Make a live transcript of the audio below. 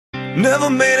Never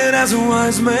made it as a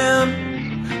wise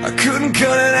man, I couldn't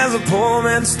cut it as a poor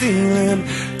man stealing.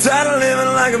 Tired of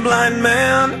living like a blind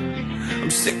man,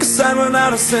 I'm sick aside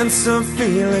without a sense of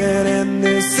feeling. And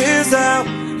this is how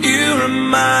you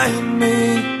remind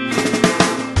me